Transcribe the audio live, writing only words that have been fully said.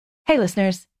Hey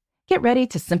listeners, get ready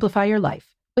to simplify your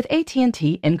life with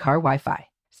AT&T in-car Wi-Fi.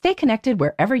 Stay connected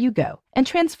wherever you go and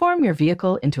transform your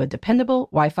vehicle into a dependable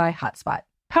Wi-Fi hotspot.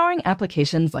 Powering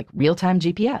applications like real-time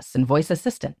GPS and voice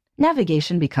assistant,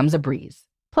 navigation becomes a breeze.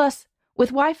 Plus,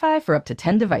 with Wi-Fi for up to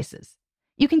 10 devices,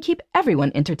 you can keep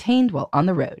everyone entertained while on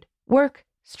the road, work,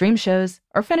 stream shows,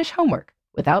 or finish homework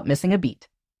without missing a beat.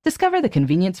 Discover the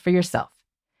convenience for yourself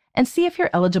and see if you're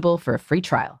eligible for a free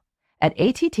trial at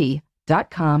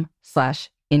att.com/in-car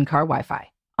Wi-Fi.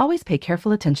 Always pay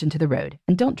careful attention to the road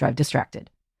and don't drive distracted.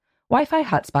 Wi-Fi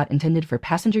hotspot intended for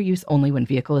passenger use only when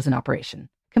vehicle is in operation.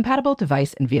 Compatible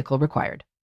device and vehicle required.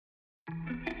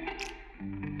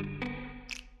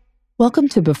 Welcome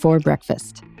to Before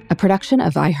Breakfast, a production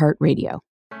of iHeartRadio.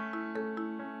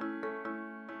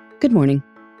 Good morning.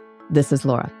 This is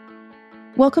Laura.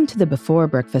 Welcome to the Before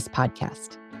Breakfast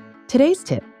podcast. Today's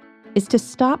tip is to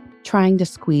stop trying to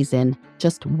squeeze in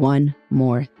just one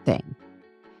more thing.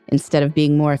 Instead of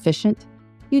being more efficient,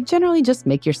 you generally just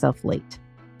make yourself late,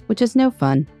 which is no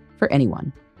fun for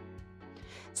anyone.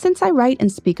 Since I write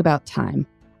and speak about time,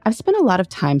 I've spent a lot of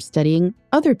time studying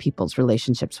other people's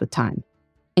relationships with time,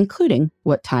 including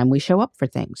what time we show up for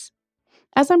things.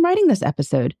 As I'm writing this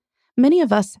episode, many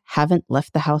of us haven't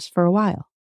left the house for a while.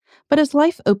 But as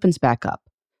life opens back up,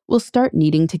 we'll start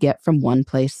needing to get from one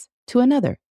place to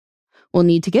another. We'll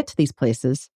need to get to these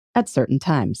places at certain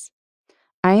times.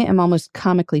 I am almost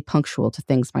comically punctual to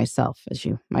things myself, as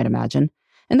you might imagine.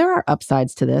 And there are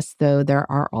upsides to this, though there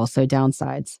are also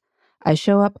downsides. I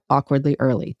show up awkwardly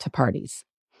early to parties.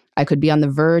 I could be on the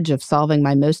verge of solving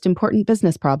my most important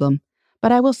business problem,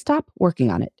 but I will stop working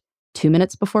on it 2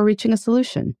 minutes before reaching a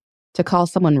solution to call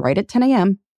someone right at 10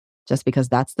 a.m. just because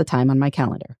that's the time on my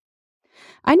calendar.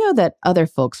 I know that other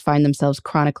folks find themselves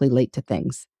chronically late to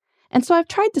things, and so I've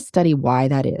tried to study why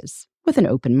that is with an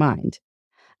open mind.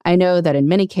 I know that in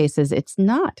many cases, it's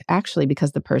not actually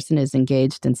because the person is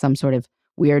engaged in some sort of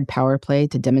weird power play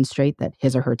to demonstrate that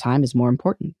his or her time is more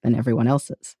important than everyone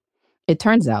else's. It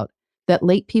turns out that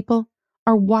late people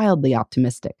are wildly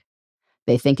optimistic.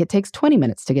 They think it takes 20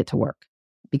 minutes to get to work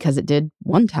because it did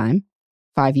one time,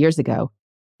 5 years ago,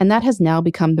 and that has now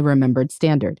become the remembered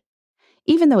standard,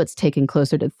 even though it's taken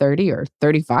closer to 30 or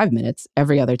 35 minutes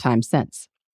every other time since.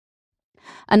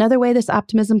 Another way this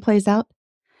optimism plays out,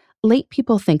 late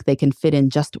people think they can fit in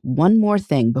just one more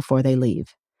thing before they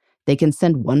leave. They can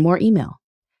send one more email.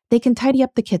 They can tidy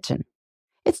up the kitchen.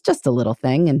 It's just a little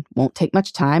thing and won't take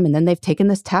much time, and then they've taken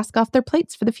this task off their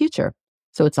plates for the future.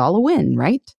 So it's all a win,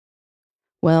 right?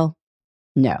 Well,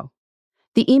 no.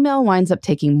 The email winds up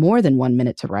taking more than 1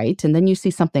 minute to write, and then you see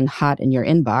something hot in your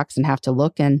inbox and have to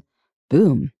look, and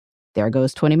boom, there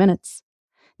goes 20 minutes.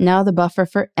 Now the buffer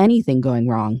for anything going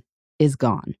wrong is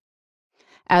gone.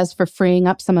 As for freeing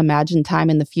up some imagined time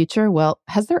in the future, well,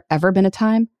 has there ever been a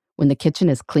time when the kitchen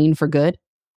is clean for good,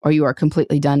 or you are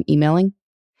completely done emailing?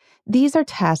 These are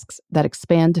tasks that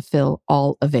expand to fill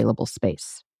all available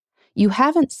space. You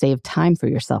haven't saved time for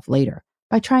yourself later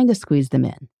by trying to squeeze them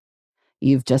in.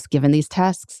 You've just given these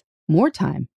tasks more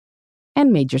time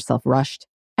and made yourself rushed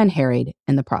and harried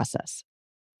in the process.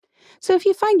 So if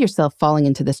you find yourself falling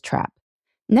into this trap,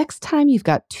 next time you've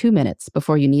got 2 minutes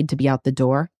before you need to be out the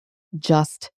door,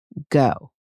 just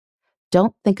go.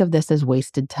 Don't think of this as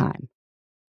wasted time.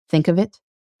 Think of it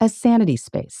as sanity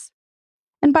space.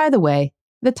 And by the way,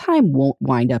 the time won't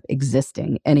wind up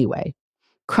existing anyway.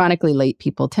 Chronically late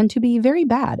people tend to be very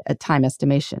bad at time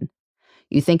estimation.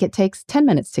 You think it takes 10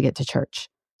 minutes to get to church.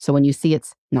 So when you see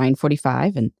it's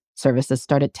 9:45 and services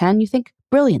start at 10, you think,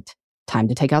 brilliant, time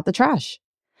to take out the trash.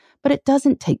 But it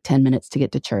doesn't take 10 minutes to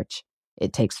get to church.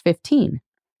 It takes 15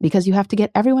 because you have to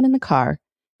get everyone in the car,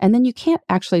 and then you can't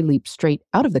actually leap straight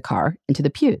out of the car into the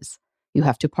pews. You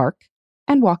have to park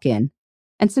and walk in.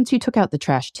 And since you took out the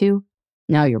trash too,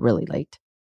 now you're really late.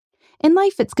 In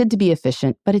life, it's good to be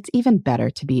efficient, but it's even better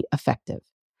to be effective.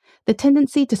 The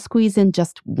tendency to squeeze in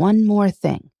just one more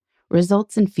thing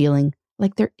results in feeling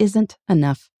like there isn't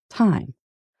enough time.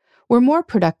 We're more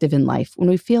productive in life when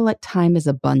we feel like time is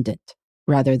abundant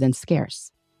rather than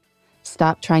scarce.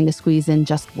 Stop trying to squeeze in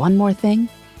just one more thing,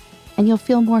 and you'll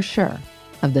feel more sure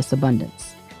of this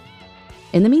abundance.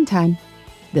 In the meantime,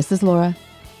 this is Laura.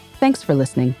 Thanks for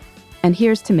listening, and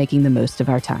here's to making the most of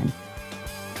our time.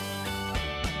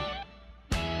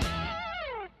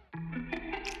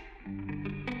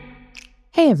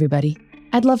 Hey everybody,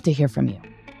 I'd love to hear from you.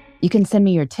 You can send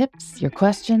me your tips, your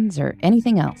questions, or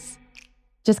anything else.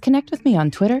 Just connect with me on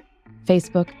Twitter,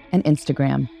 Facebook, and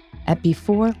Instagram at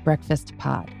Before Breakfast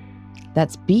Pod.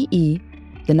 That's BE,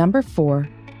 the number 4,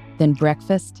 then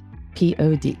Breakfast,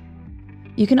 POD.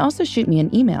 You can also shoot me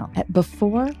an email at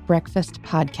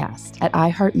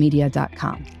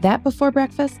beforebreakfastpodcast@iheartmedia.com. That Before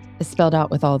Breakfast is spelled out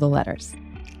with all the letters.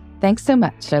 Thanks so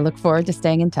much. I look forward to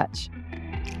staying in touch.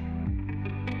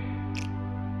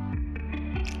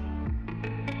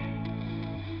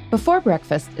 Before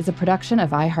Breakfast is a production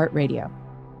of iHeartRadio.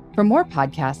 For more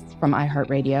podcasts from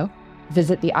iHeartRadio,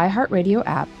 visit the iHeartRadio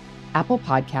app, Apple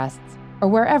Podcasts, or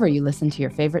wherever you listen to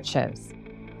your favorite shows.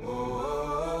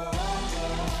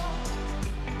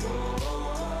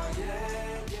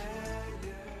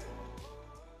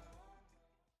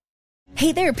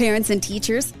 Hey there, parents and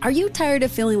teachers. Are you tired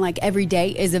of feeling like every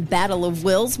day is a battle of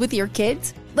wills with your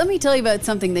kids? Let me tell you about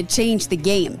something that changed the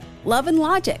game. Love and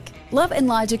Logic. Love and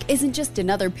Logic isn't just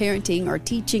another parenting or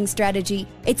teaching strategy.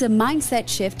 It's a mindset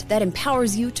shift that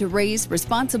empowers you to raise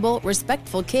responsible,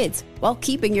 respectful kids while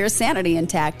keeping your sanity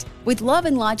intact. With Love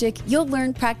and Logic, you'll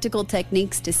learn practical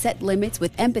techniques to set limits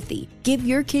with empathy, give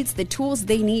your kids the tools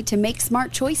they need to make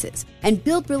smart choices, and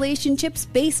build relationships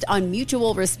based on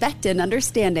mutual respect and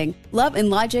understanding. Love and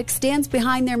Logic stands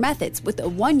behind their methods with a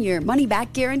 1-year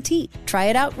money-back guarantee. Try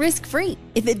it out risk-free.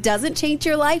 If it doesn't change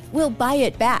your life, we'll buy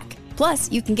it back.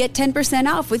 Plus, you can get 10%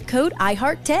 off with code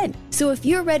IHEART10. So if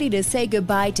you're ready to say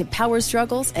goodbye to power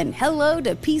struggles and hello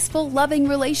to peaceful, loving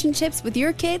relationships with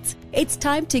your kids, it's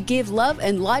time to give Love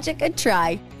and Logic a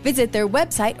try. Visit their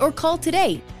website or call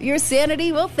today. Your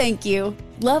sanity will thank you.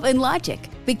 Love and Logic,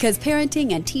 because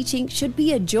parenting and teaching should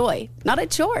be a joy, not a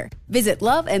chore. Visit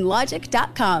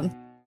loveandlogic.com.